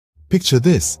Picture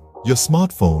this, your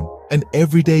smartphone, an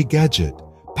everyday gadget,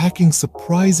 packing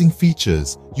surprising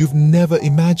features you've never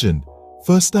imagined.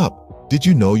 First up, did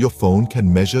you know your phone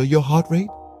can measure your heart rate?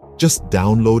 Just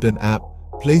download an app,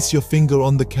 place your finger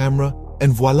on the camera,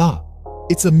 and voila!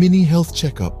 It's a mini health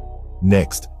checkup.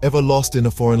 Next, ever lost in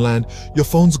a foreign land? Your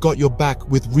phone's got your back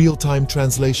with real-time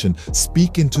translation.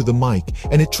 Speak into the mic,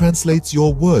 and it translates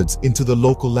your words into the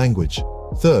local language.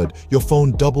 Third, your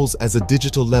phone doubles as a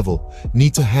digital level.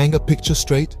 Need to hang a picture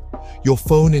straight? Your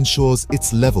phone ensures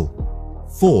it's level.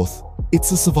 Fourth,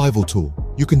 it's a survival tool.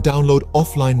 You can download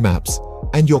offline maps,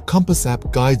 and your compass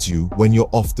app guides you when you're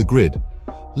off the grid.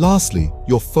 Lastly,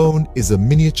 your phone is a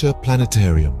miniature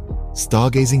planetarium.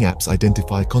 Stargazing apps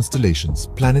identify constellations,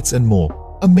 planets, and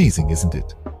more. Amazing, isn't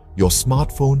it? Your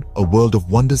smartphone, a world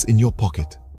of wonders in your pocket.